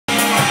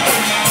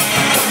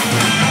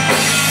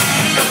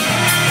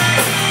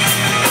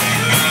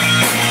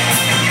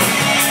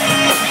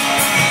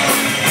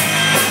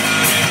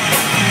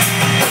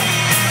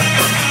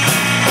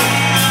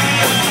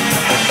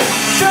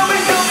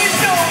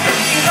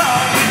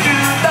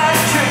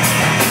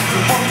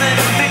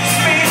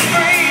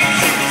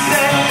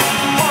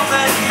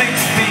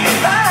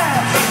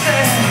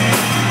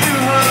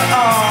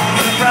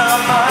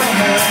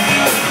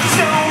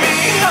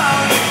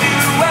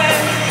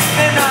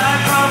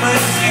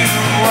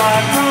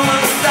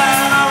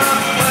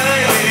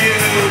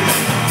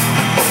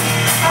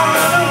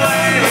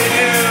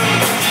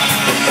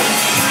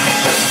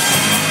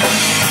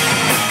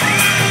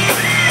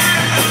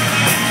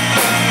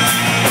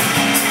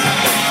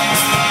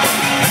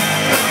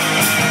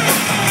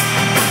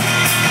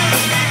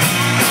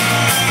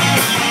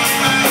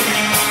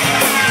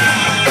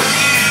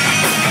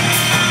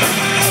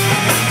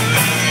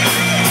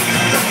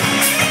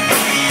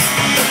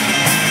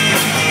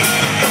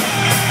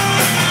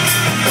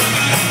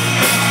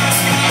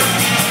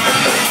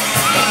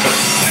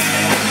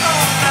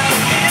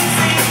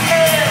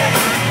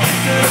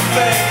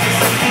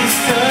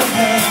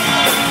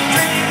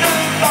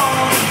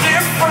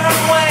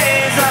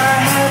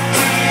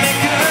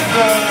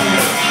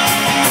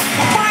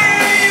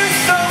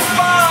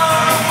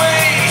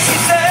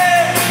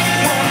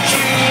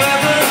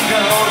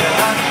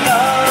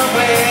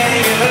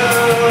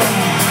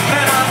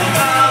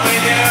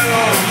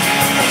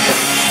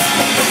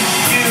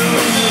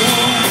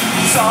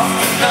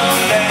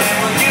lonely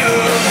with you,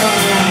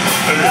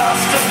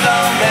 lost and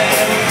lonely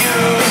with you.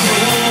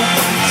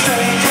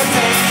 Stranger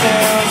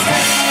pictures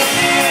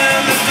in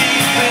the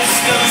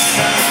deepest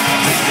ocean,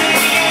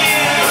 drifting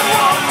in the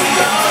water,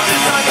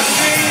 just like a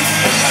dream,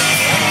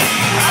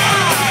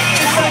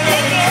 just like a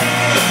dream.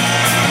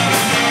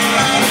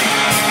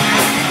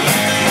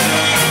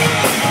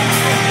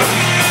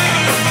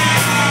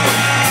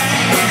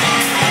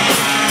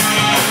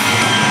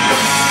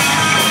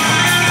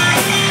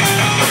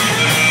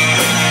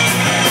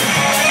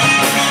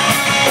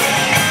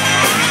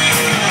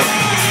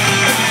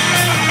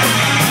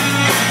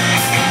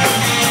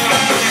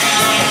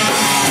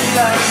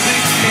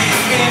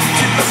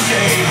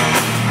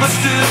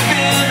 Must have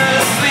been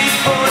asleep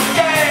for a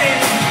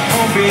day,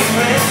 hoping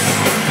rest,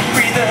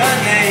 breathe her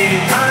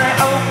name.